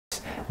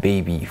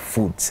baby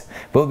foods.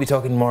 We'll be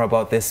talking more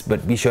about this,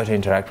 but be sure to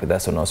interact with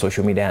us on our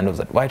social media handles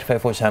at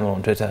Y254 channel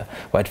on Twitter,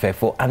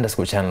 Y254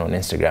 _ channel on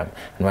Instagram,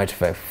 and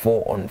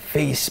Y254 on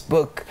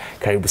Facebook.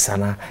 Karibu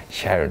sana,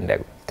 Sharon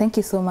Degu. Thank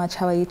you so much.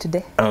 How are you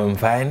today? I'm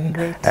fine.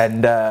 Great.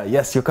 And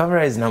yes, your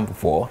camera is number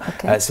 4.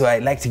 Okay. So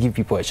I'd like to give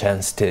people a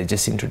chance to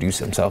just introduce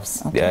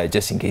themselves, okay.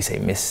 just in case I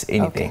miss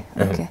anything.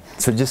 Okay.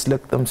 So just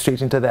look them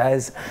straight into the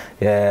eyes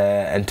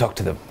and talk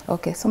to them.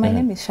 Okay, so my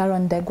name is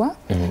Sharon Degwa,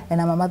 and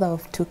I'm a mother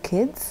of 2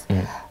 kids.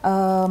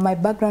 My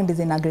background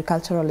is in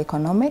agricultural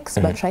economics,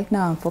 but right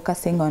now I'm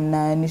focusing on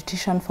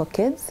nutrition for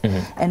kids,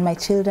 and my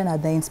children are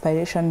the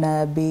inspiration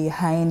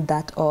behind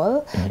that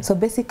all. So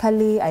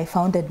basically, I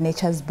founded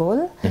Nature's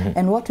Bowl,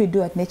 and what we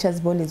do at Nature's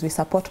Bowl is we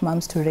support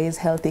moms to raise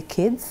healthy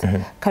kids.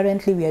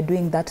 Currently, we are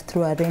doing that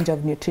through a range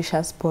of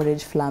nutritious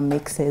porridge flour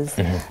mixes.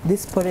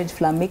 These porridge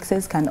flour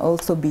mixes can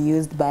also be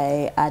used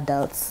by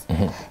adults.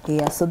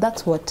 Yeah, so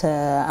that's what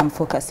I'm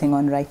focusing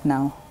on right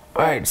now.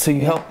 All right, so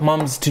you help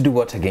moms to do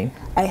what again?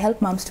 I help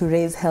moms to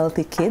raise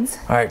healthy kids.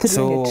 All right,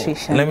 so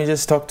nutrition. Let me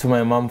just talk to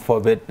my mom for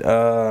a bit.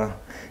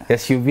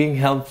 Yes, you're being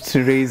helped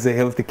to raise a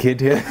healthy kid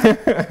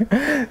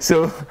here.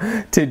 So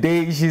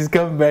today she's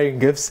come bearing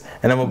gifts,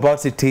 and I'm about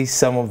to taste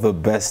some of the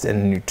best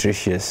and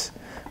nutritious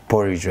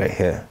porridge right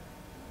here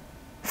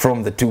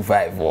from the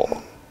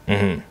 254.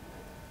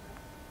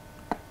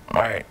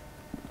 All right.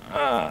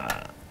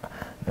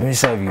 Let me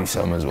serve you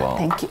some as well.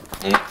 Thank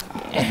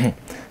you.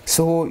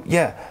 So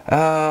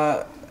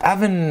yeah,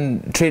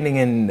 having training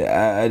in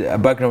a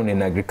background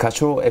in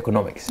agricultural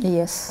economics.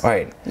 Yes. All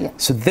right. Yeah.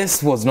 So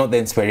this was not the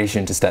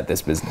inspiration to start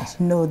this business.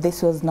 No,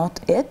 this was not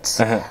it.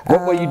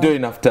 What were you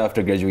doing after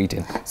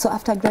graduating? So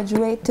after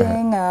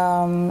graduating,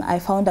 I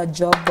found a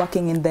job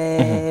working in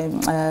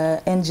the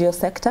NGO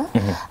sector.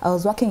 I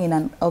was working in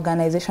an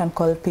organization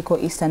called PICO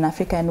Eastern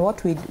Africa, and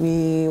what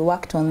we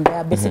worked on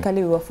there,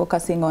 basically we were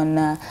focusing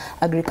on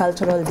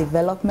agricultural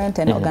development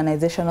and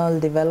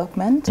organizational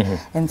development.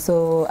 And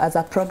so as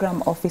a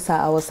program officer,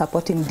 I was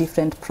supporting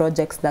different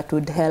projects that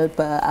would help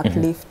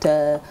uplift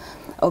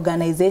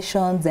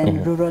organizations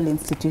and rural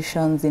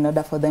institutions in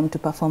order for them to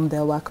perform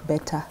their work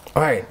better.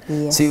 All right.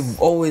 Yes. So you've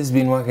always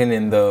been working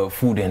in the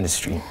food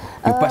industry.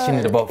 You're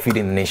passionate about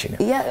feeding the nation.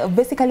 Yeah,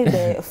 basically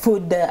the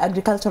food, the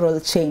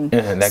agricultural chain.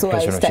 So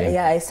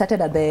I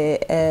started at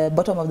the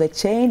bottom of the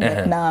chain,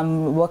 but now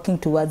I'm working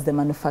towards the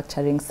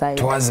manufacturing side.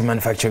 Towards the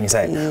manufacturing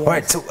side. Yes. All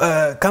right.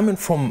 So coming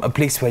from a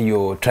place where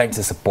you're trying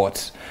to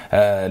support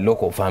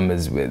local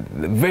farmers with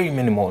very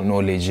minimal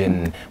knowledge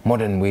and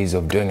modern ways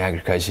of doing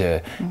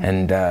agriculture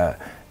and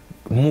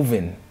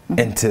moving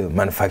into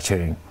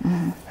manufacturing,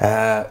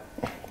 how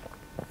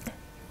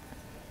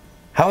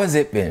has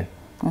it been?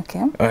 Okay.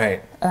 All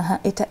right.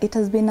 It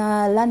has been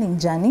a learning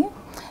journey,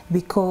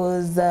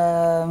 because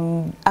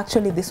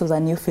actually this was a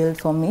new field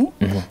for me.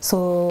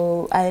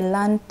 So I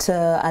learned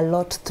a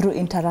lot through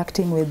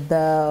interacting with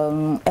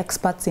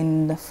experts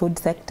in the food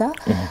sector,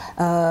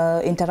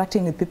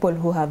 interacting with people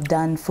who have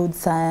done food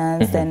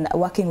science, and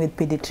working with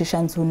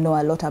pediatricians who know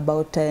a lot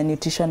about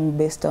nutrition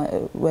based on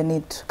when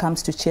it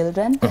comes to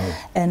children.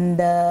 And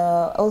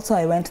also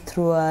I went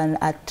through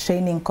a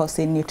training course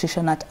in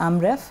nutrition at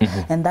AMREF,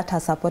 and that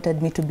has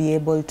supported me to be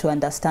able to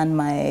understand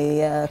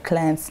my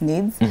clients'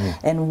 needs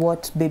and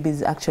what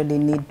babies actually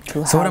need to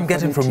have. So what I'm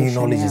getting from you,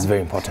 knowledge is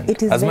very important.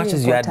 It is as very much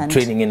as you had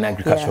training in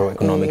agricultural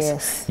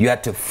economics, you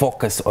had to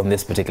focus on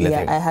this particular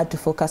thing. I had to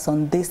focus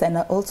on this, and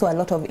also a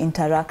lot of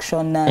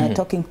interaction.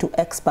 Talking to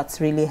experts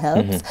really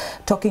helps.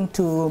 Talking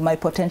to my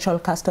potential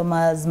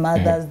customers,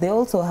 mothers, they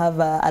also have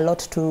a lot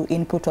to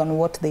input on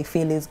what they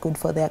feel is good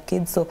for their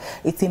kids. So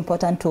it's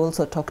important to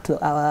also talk to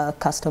our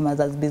customers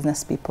as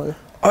business people.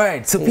 All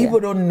right, so people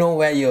don't know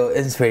where your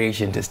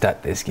inspiration to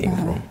start this came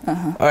from.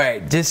 All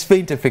right, just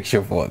paint a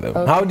picture for them.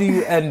 Okay. How do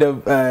you end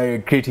up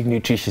creating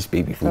nutritious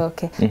baby food?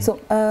 Okay, so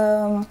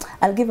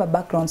I'll give a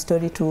background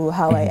story to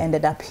how I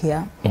ended up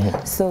here.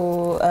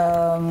 So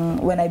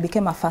when I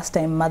became a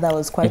first-time mother, I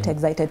was quite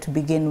excited to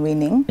begin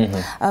weaning.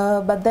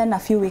 But then a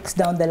few weeks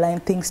down the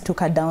line, things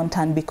took a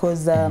downturn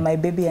because my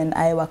baby and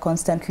I were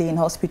constantly in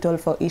hospital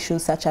for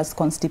issues such as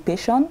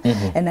constipation.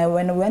 And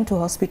when I went to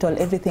hospital,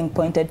 everything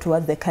pointed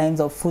towards the kinds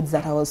of foods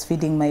that I was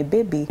feeding my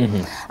baby.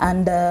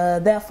 And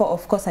therefore,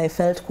 of course, I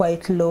felt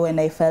quite low and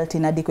I felt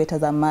inadequate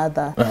as a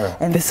mother.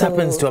 And this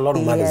happens to a lot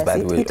of mothers, by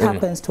the way. It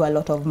happens to a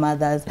lot of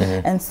mothers.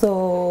 And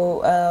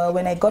so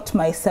when I got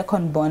my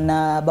second born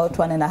about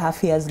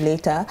 1.5 years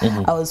later,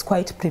 I was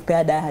quite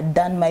prepared. I had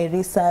done my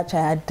research.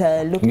 I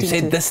had looked into...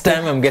 You said, this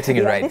time I'm getting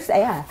it right. I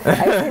said,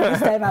 this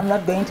time I'm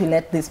not going to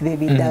let this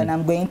baby down.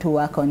 I'm going to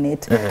work on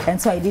it.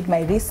 And so I did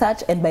my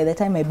research, and by the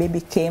time my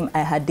baby came, I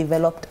had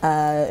developed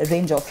a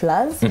range of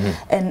flours.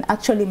 And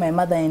actually, my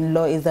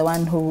mother-in-law is the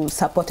one who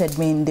supported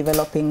me in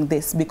developing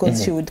this,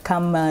 because she would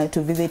come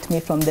to visit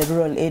me from the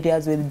rural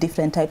areas with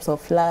different types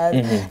of flours,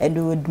 and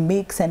we would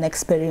mix and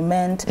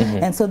experiment.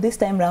 And so this this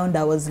time round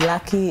I was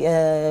lucky.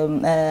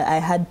 I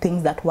had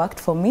things that worked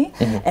for me,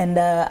 and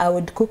I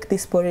would cook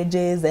these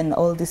porridges and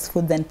all these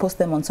foods and post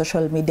them on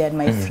social media, and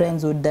my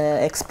friends would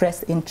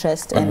express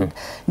interest and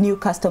new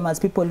customers,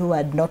 people who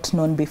had not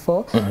known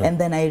before, and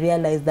then I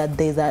realized that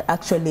there's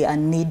actually a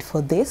need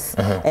for this,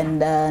 and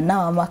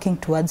now I'm working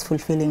towards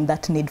fulfilling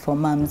that need for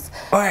moms.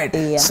 All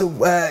right, so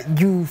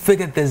you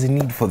figured there's a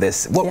need for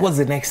this. What was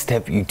the next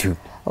step you took?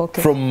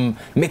 From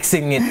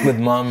mixing it with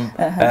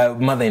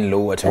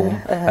mother-in-law at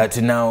home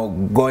to now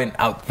going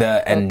out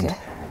there and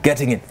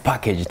getting it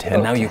packaged,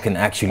 and now you can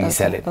actually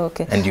sell it,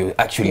 and you're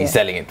actually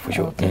selling it for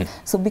sure.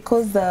 So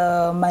because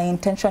my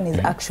intention is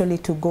actually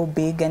to go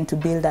big and to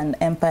build an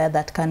empire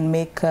that can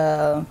make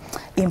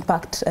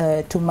impact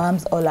to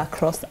moms all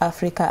across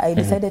Africa, I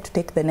decided to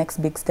take the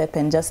next big step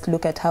and just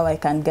look at how I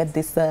can get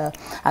this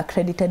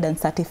accredited and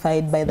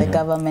certified by the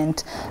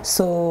government.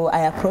 So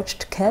I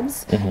approached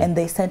KEBS, and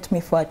they sent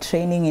me for a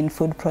training in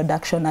food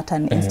production at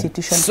an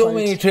institution. So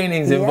many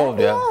trainings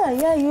involved.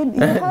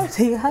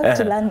 You have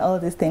to learn all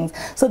these things.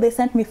 So they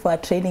sent me for a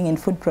training in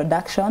food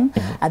production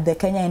at the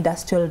Kenya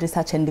Industrial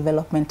Research and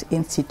Development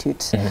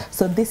Institute.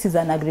 So this is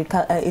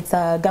it's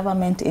a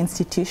government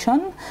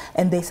institution,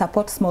 and they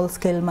support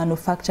small-scale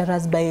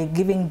manufacturers by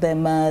giving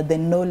them the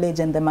knowledge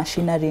and the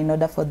machinery in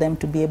order for them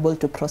to be able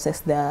to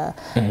process their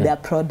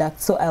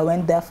products. So I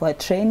went there for a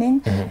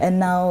training, and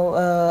now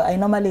I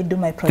normally do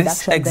my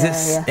production this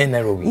exists in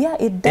Nairobi? Yeah,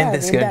 it does. In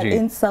this country?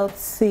 In South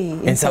Sea.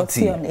 In South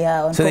Sea?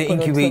 On so they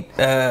incubate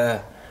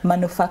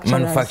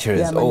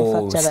manufacturers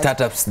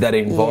startups that are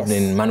involved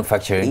in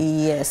manufacturing,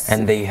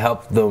 and they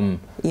help them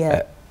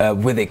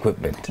with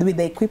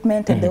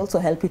equipment. And they also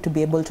help you to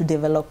be able to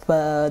develop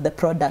the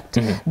product,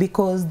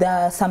 because there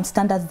are some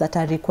standards that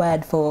are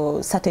required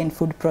for certain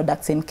food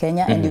products in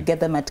Kenya, and you get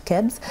them at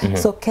KEBS.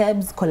 So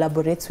KEBS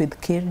collaborates with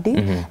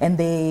KIRDI, and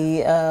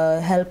they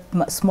help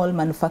small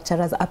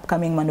manufacturers,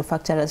 upcoming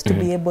manufacturers, to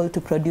be able to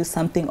produce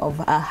something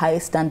of a high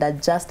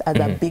standard, just as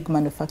a big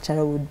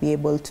manufacturer would be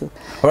able to.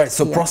 All right,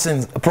 so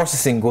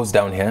processing goes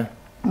down here,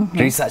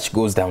 research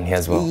goes down here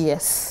as well.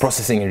 Yes.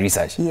 Processing and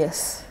research.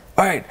 Yes.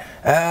 All right,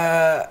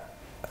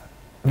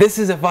 this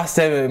is the first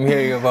time I'm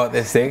hearing about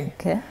this thing.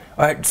 Okay.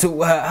 All right,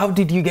 so how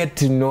did you get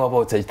to know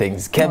about such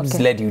things? KEBS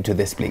led you to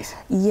this place?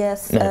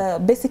 Yes,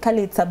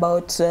 basically it's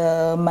about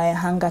my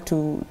hunger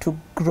to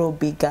grow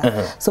bigger.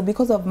 So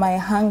because of my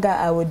hunger,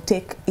 I would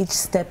take each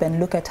step and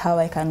look at how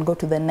I can go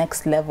to the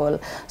next level.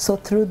 So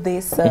through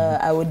this,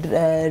 I would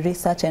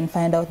research and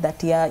find out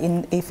that,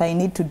 if I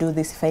need to do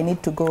this, if I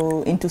need to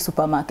go into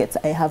supermarkets,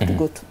 I have to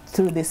go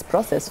through this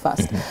process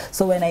first.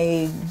 So when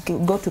I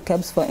go to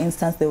KEBS, for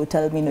instance, they would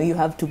tell me, no, you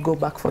have to go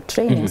back for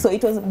training. So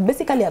it was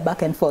basically a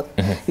back and forth.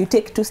 You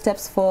take 2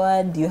 steps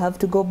forward, you have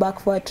to go back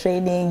for a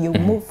training, you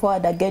move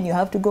forward again, you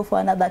have to go for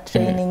another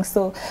training.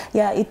 So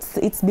yeah,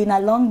 it's been a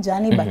long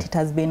journey, but it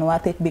has been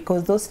worth it,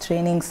 because those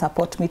trainings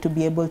support me to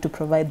be able to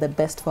provide the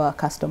best for our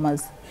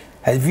customers.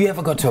 Have you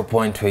ever got to a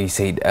point where you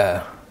said,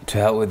 to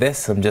hell with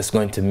this, I'm just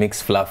going to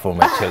mix flour for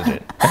my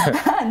children?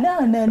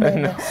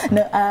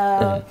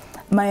 No.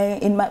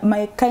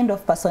 My kind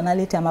of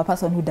personality, I'm a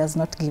person who does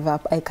not give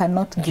up. I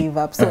cannot give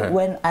up. So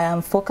when I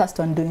am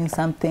focused on doing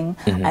something,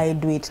 I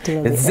do it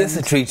till the end. Is this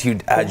a trait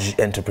you'd urge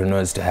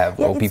entrepreneurs to have,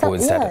 or people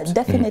with startups? Yeah,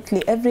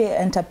 definitely. Every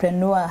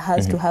entrepreneur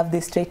has to have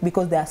this trait,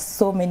 because there are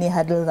so many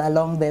hurdles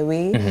along the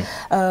way.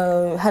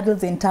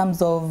 Hurdles in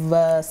terms of,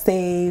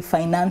 say,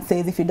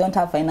 finances. If you don't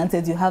have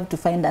finances, you have to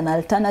find an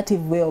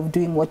alternative way of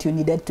doing what you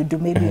needed to do,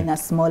 maybe in a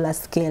smaller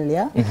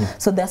scale.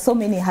 So there are so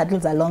many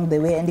hurdles along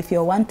the way, and if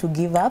you want to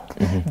give up,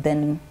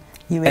 then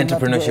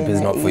entrepreneurship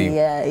is not for you.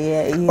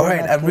 All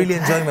right, I'm really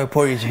enjoying my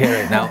porridge here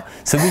right now.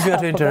 So be sure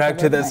to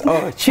interact with us.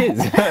 Oh, cheers.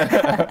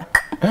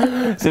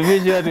 So be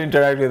sure to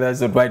interact with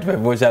us on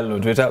Y254 channel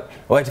on Twitter,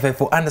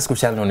 Y254_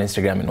 channel on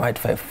Instagram, and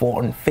Y254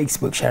 on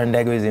Facebook. Sharon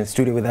Dago is in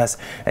studio with us,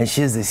 and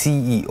she's the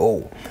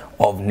CEO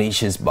of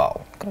Nutritious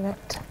Bow.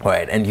 Correct. All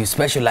right, and you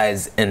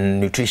specialize in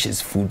nutritious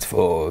foods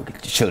for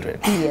children.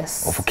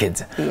 Yes. Or for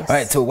kids. Yes. All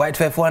right, so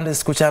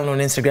Y254_ channel on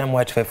Instagram,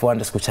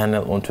 Y254_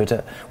 channel on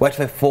Twitter,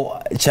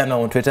 Y254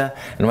 channel on Twitter,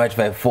 and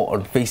Y254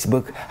 on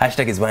Facebook.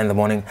 Hashtag is Y in the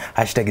morning.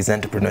 Hashtag is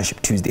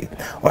Entrepreneurship Tuesday.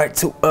 All right,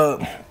 so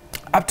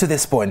up to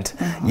this point,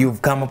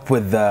 you've come up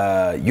with,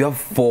 you have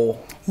 4.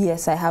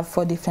 Yes, I have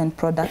 4 different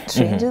product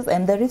ranges,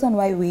 and the reason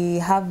why we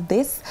have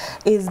this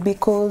is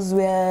because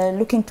we're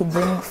looking to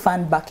bring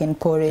fun back in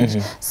porridge.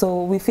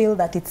 So we feel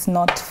that it's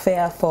not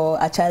fair for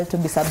a child to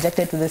be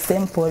subjected to the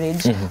same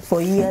porridge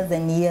for years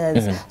and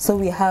years. So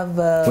we have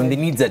when the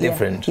needs are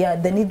different. Yeah,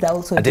 the needs are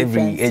also at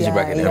different. Every age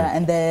bracket.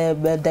 And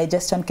the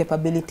digestion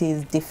capability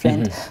is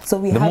different. So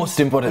we have most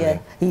important thing.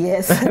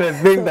 Yes. The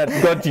thing that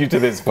got you to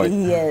this point.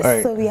 Yes.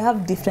 Right. So we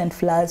have different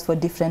flours for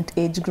different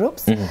age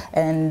groups,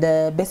 and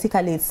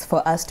basically it's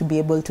for us to be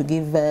able to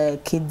give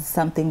kids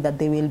something that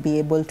they will be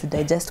able to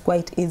digest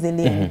quite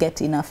easily and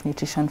get enough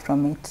nutrition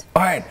from it.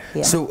 All right.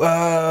 Yeah.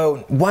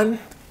 So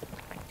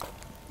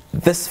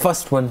this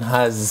first one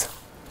has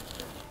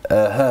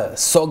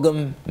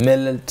sorghum,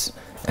 millet,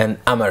 and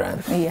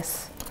amaranth.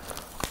 Yes.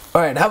 All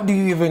right, how do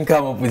you even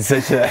come up with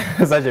such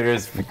a such a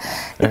recipe?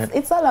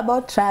 It's all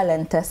about trial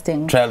and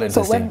testing. Trial and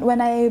testing. So when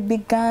I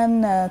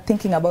began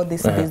thinking about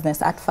this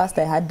business, at first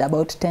I had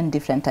about 10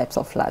 different types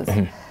of flours.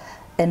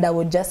 And I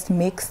would just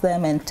mix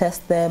them and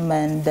test them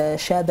and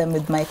share them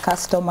with my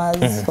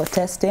customers for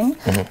testing.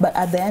 But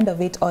at the end of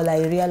it all,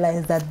 I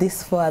realized that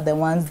these 4 are the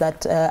ones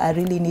that are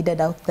really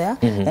needed out there.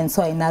 And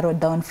so I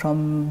narrowed down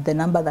from the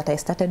number that I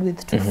started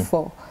with to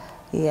 4.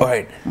 Yeah. All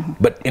right,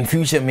 but in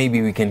future,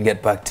 maybe we can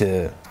get back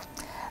to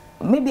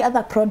maybe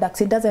other products.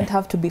 It doesn't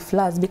have to be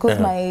flours, because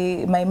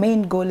my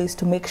main goal is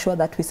to make sure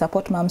that we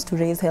support moms to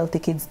raise healthy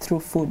kids through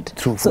food.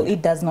 So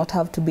it does not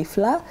have to be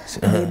flour.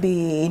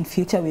 Maybe in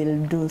future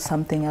we'll do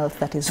something else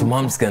that is. So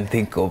moms can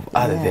think of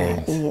other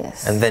things.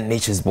 Yes. And then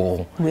Nature's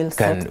Bowl will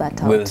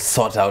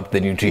sort out the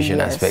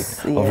nutrition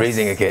aspect of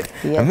raising a kid.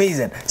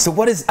 Amazing. So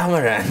what is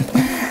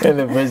amaranth in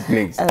the first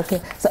place?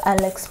 Okay, so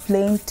I'll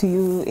explain to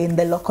you in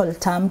the local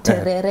term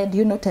terere. Do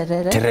you know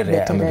terere?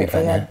 Terere, I'm a big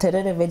fan.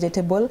 Terere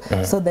vegetable.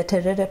 So the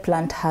terere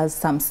plant has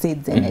some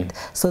seeds in it.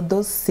 So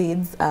those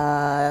seeds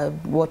are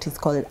what is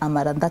called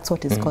amaranth. That's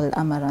what is called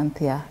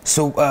amaranth, yeah.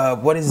 So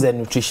what is the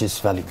nutritious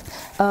value?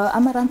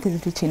 Amaranth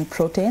is rich in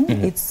protein.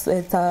 It's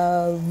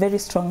a very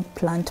strong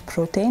plant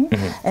protein.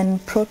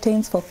 And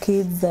proteins for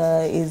kids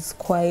is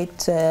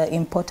quite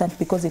important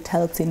because it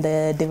helps in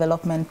the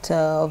development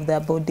of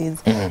their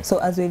bodies. So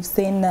as we've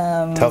seen,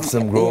 it helps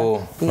them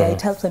grow.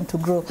 It helps them to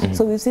grow.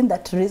 So we've seen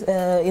that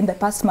in the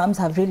past, moms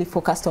have really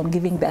focused on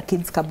giving their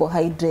kids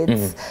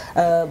carbohydrates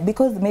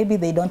because maybe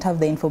they don't have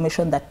the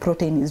information that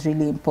protein is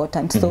really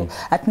important. So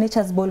at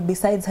Nature's Bowl,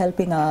 besides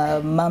helping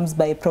moms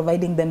by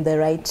providing them the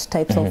right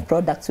types of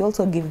products, we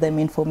also give them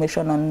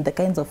information on the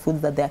kinds of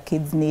foods that their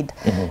kids need.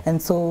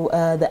 And so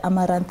the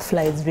amaranth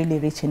flour is really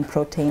rich in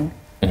protein.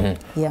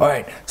 Yeah. All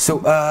right. So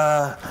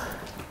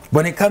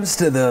when it comes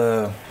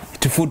to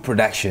food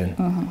production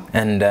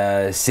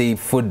and say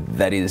food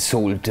that is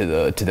sold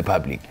to the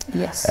public,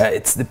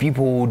 it's the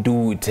people who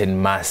do it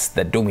in mass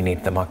that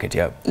dominate the market.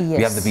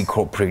 We have the big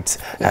corporates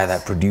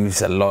that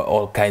produce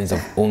all kinds of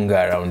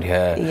unga around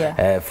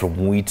here,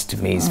 from wheat to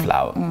maize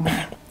flour.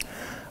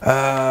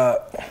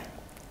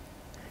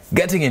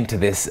 Getting into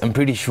this, I'm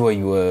pretty sure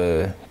you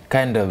were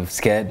kind of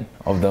scared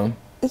of them.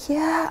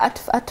 Yeah,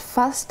 at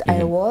first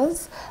I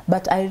was,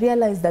 but I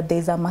realized that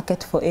there's a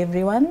market for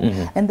everyone.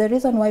 And the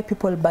reason why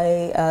people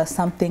buy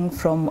something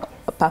from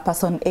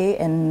person A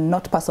and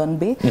not person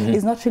B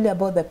is not really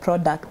about the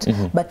product,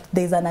 but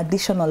there's an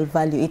additional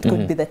value. It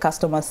could be the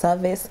customer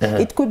service.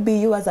 It could be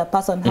you as a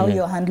person, how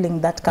you're handling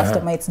that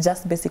customer. It's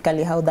just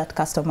basically how that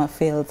customer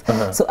feels.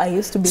 So I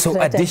used to be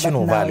threatened,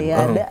 additional but now,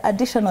 value. The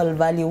additional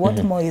value.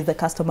 What more is the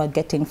customer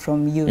getting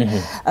from you?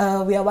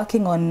 We are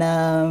working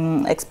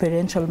on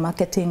experiential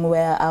marketing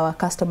where our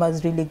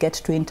customers really get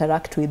to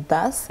interact with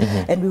us,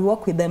 and we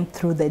work with them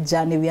through the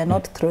journey. We are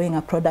not throwing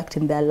a product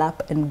in their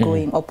lap and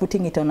going, or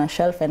putting it on a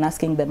shelf and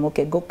asking them,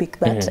 okay, go pick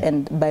that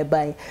and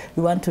bye-bye.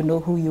 We want to know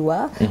who you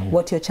are,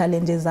 what your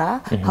challenges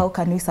are, how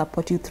can we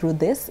support you through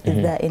this? Is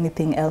there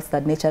anything else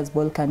that Nature's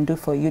Bowl can do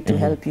for you to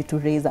help you to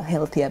raise a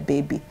healthier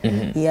baby?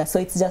 Yeah, so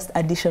it's just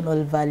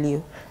additional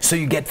value. So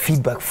you get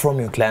feedback from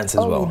your clients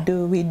as well?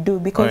 We do,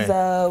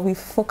 because we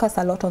focus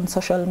a lot on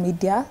social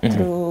media,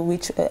 through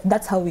which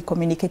that's how we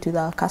communicate with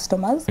our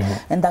customers,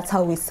 and that's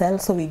how we sell,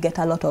 so we get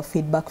a lot of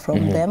feedback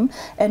from them.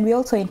 And we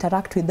also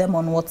interact with them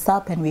on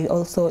WhatsApp, and we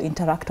also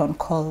interact on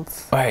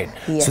calls. Right.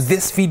 Yes. So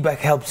this feedback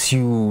helps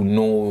you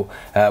know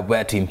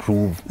where to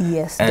improve,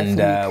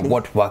 and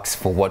what works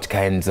for what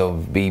kinds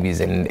of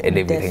babies and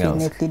everything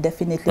else.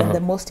 Definitely. And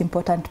the most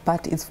important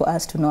part is for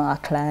us to know our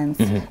clients.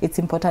 It's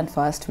important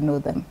for us to know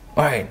them.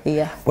 All right.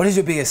 Yeah. What is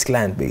your biggest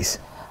client base?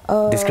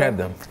 Describe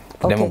them.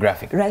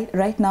 Demographic.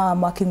 Right now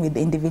I'm working with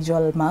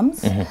individual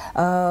moms.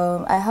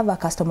 I have a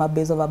customer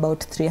base of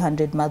about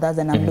 300 mothers,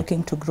 and I'm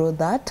looking to grow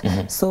that.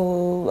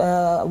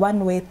 So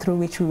one way through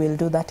which we will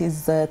do that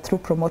is through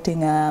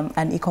promoting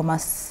an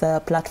e-commerce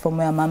platform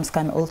where moms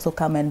can also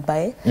come and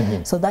buy.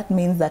 So that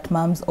means that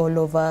moms all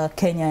over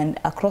Kenya and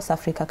across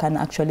Africa can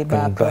actually buy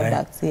our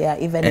products. Yeah,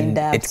 even in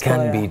diaspora. It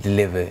can be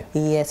delivered.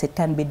 Yes, it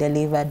can be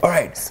delivered. All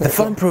right. So the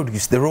farm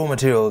produce, the raw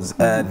materials,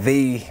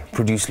 they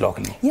produce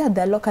locally? Yeah,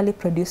 they're locally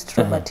produced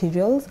raw materials.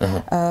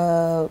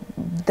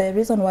 The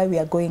reason why we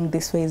are going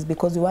this way is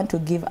because we want to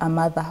give a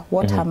mother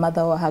what her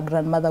mother or her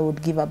grandmother would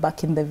give her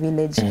back in the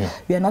village.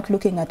 We are not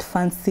looking at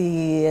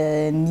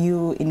fancy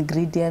new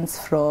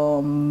ingredients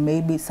from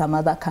maybe some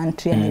other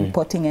country and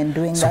importing and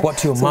doing that. So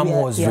what your mom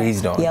was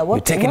raised on, you're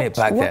taking it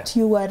back there. What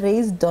you were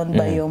raised on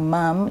by your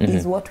mom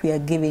is what we are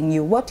giving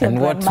you. What your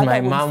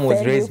grandmother would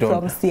send you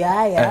from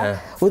Siaya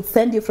would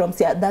send you from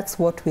Siaya. That's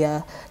what we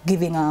are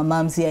giving our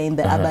moms here in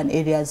the urban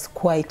areas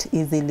quite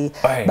easily.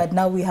 But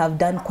now we have have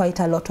done quite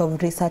a lot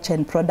of research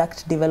and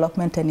product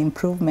development and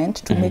improvement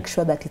to make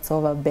sure that it's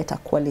of a better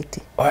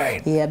quality. All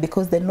right. Yeah,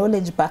 because the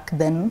knowledge back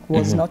then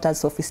was not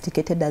as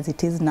sophisticated as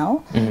it is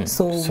now.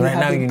 So we right have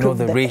now you know improved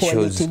the ratios.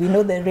 quality. We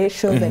know the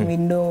ratios, and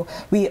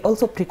we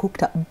also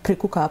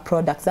pre-cook our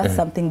products. That's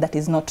something that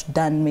is not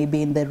done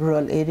maybe in the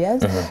rural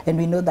areas, and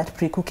we know that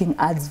pre-cooking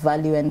adds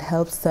value and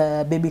helps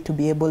baby to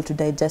be able to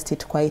digest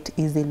it quite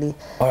easily.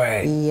 All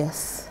right.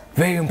 Yes.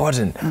 Very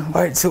important.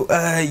 All right, so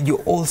you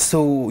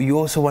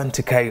also want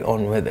to carry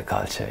on with the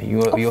culture.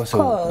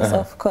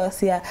 Of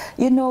course, yeah.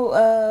 You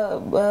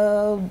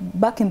know,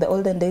 back in the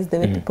olden days, the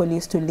way people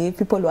used to live,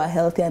 people were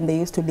healthy and they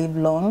used to live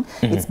long.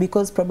 It's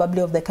because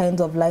probably of the kinds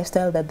of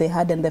lifestyle that they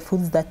had and the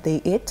foods that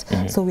they ate.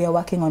 So we are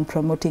working on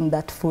promoting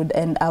that food,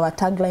 and our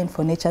tagline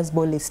for Nature's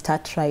Bowl is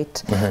start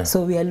right.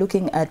 So we are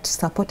looking at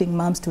supporting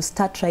moms to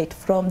start right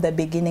from the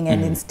beginning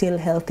and instill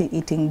healthy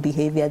eating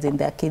behaviors in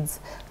their kids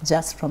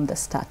just from the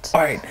start.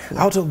 All right.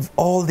 Out of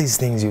all these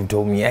things you've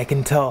told me, I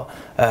can tell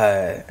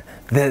that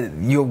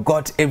you've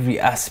got every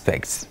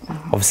aspect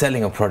of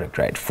selling a product,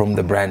 right? From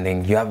the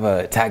branding, you have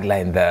a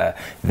tagline, the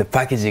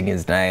packaging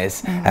is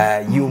nice.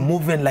 You're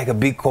moving like a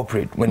big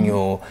corporate when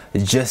you're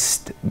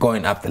just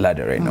going up the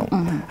ladder right now.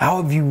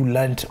 How have you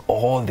learned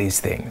all these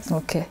things?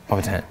 Okay.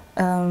 Over time?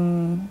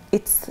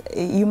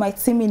 You might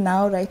see me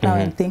now right now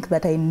and think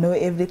that I know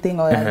everything,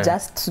 or I've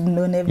just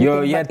known everything.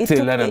 You're yet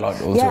to learn a lot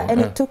also. Yeah,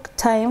 and it took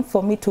time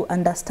for me to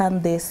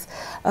understand this.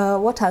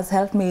 What has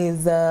helped me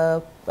is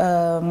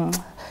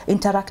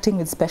interacting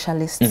with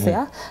specialists.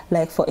 Yeah,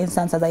 like for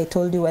instance, as I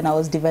told you, when I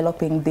was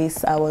developing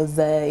this, I was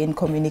in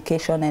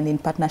communication and in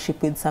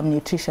partnership with some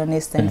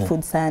nutritionists and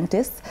food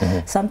scientists.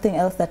 Something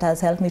else that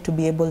has helped me to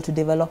be able to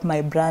develop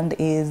my brand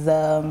is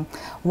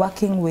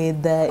working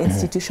with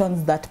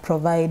institutions that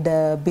provide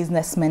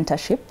business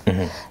mentorship.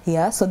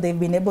 Yeah, so they've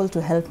been able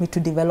to help me to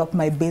develop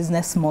my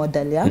business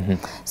model. Yeah,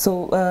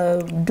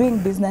 so doing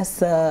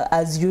business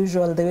as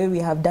usual, the way we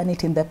have done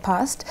it in the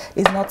past,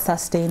 is not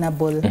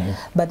sustainable.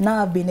 But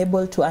now I've been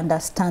able to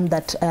understand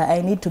that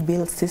I need to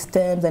build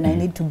systems and I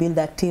need to build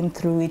a team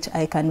through which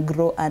I can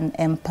grow an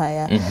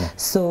empire.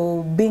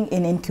 So being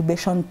in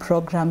incubation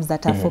programs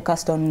that are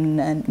focused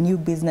on new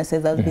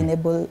businesses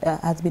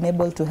has been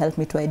able to help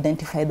me to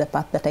identify the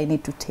path that I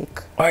need to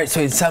take. All right,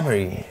 so in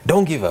summary,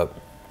 don't give up.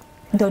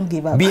 Don't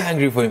give up. Be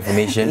hungry for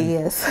information.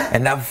 Yes.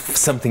 And have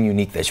something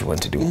unique that you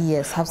want to do.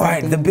 Yes, have All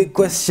something. right, the big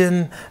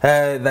question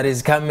that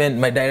is coming,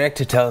 my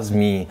director tells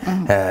me,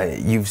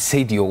 you've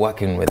said you're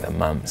working with the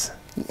moms.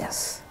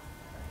 Yes.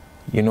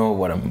 You know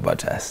what I'm about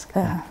to ask?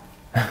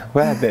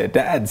 Where are the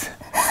dads?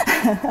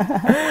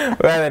 Where are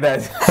the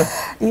dads?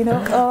 You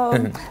know,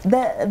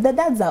 the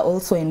dads are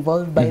also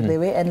involved, by the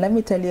way, and let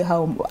me tell you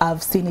how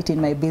I've seen it in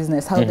my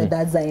business, how the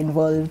dads are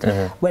involved.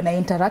 When I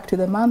interact with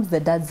the moms, the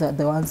dads are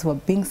the ones who are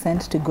being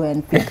sent to go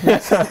and pick the,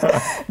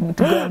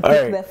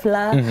 the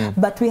flour.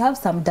 But we have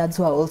some dads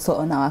who are also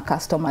on our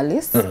customer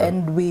list,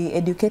 and we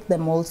educate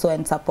them also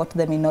and support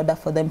them in order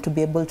for them to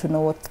be able to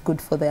know what's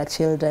good for their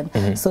children.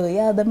 So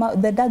yeah,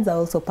 the dads are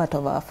also part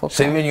of our focus.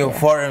 So even your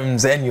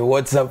forums and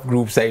your WhatsApp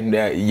groups,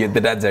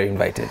 the dads are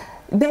invited?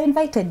 They're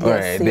invited,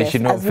 yes. Right. They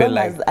should not feel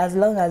like... As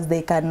long as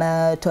they can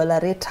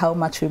tolerate how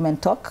much women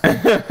talk. So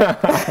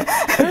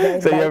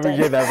you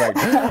appreciate that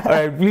fact. All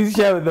right, please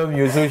share with them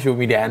your social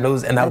media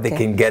handles and how they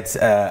can get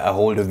a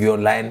hold of you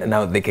online, and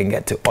how they can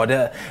get to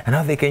order, and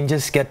how they can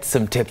just get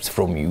some tips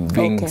from you,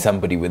 being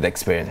somebody with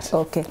experience.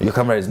 Okay. Your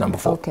camera is number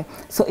 4. Okay.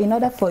 So in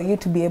order for you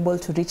to be able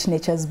to reach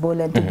Nature's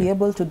Bowl and to be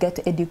able to get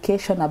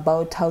education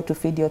about how to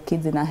feed your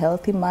kids in a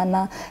healthy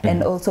manner,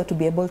 and also to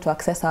be able to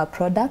access our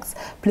products,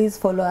 please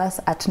follow us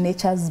at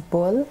Nature's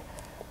Bowl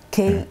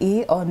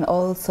KE on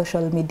all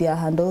social media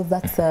handles.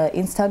 That's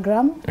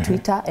Instagram,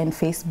 Twitter and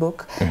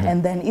Facebook.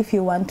 And then if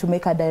you want to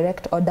make a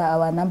direct order,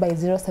 our number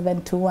is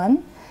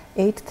 0721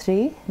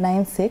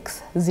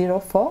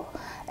 839604.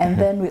 And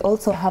then we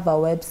also have a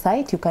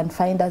website. You can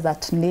find us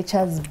at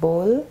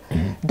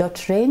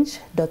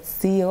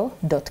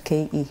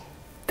naturesbowl.range.co.ke.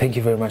 Thank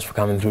you very much for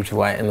coming through to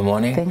Y in the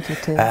Morning. Thank you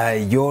too.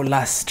 Your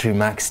last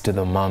remarks to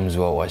the moms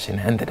who are watching,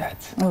 and the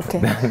dads. Okay.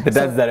 The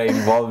dads that are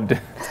involved.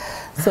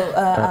 So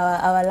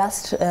our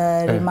last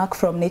remark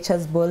from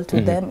Nature's Bowl to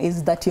them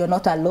is that you're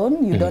not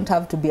alone. You don't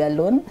have to be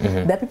alone.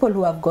 There are people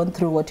who have gone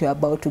through what you're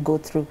about to go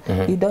through.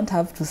 You don't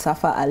have to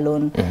suffer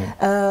alone.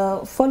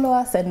 Follow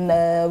us and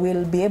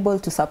we'll be able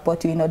to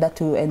support you in order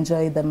to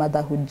enjoy the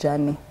motherhood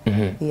journey.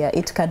 Yeah,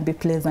 it can be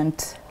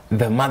pleasant.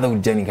 The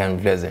motherhood journey can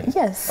be pleasant.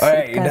 Yes. All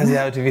right, it doesn't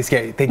have to be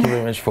scary. Thank you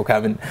very much for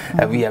coming.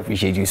 We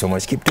appreciate you so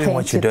much. Keep doing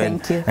what you're doing.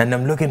 Thank you. And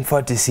I'm looking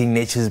forward to seeing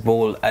Nature's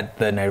Bowl at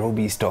the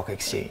Nairobi Stock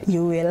Exchange.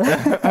 You will.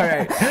 All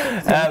right.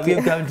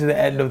 We've come to the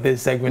end of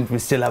this segment. We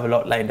still have a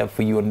lot lined up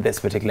for you on this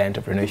particular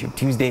Entrepreneurship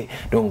Tuesday.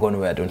 Don't go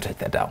nowhere. Don't touch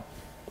that down.